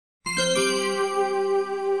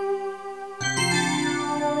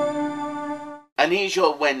And here's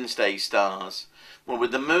your Wednesday stars. Well,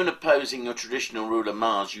 with the moon opposing your traditional ruler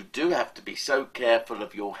Mars, you do have to be so careful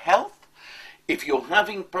of your health. If you're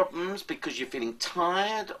having problems because you're feeling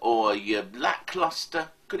tired or you're lackluster,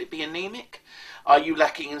 could it be anemic? Are you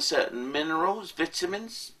lacking in certain minerals,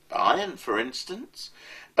 vitamins, iron for instance?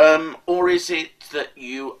 Or is it that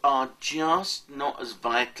you are just not as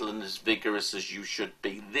vital and as vigorous as you should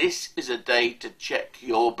be? This is a day to check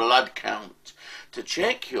your blood count, to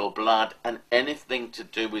check your blood and anything to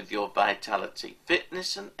do with your vitality,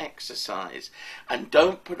 fitness and exercise. And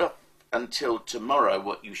don't put up until tomorrow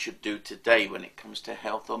what you should do today when it comes to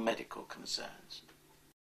health or medical concerns.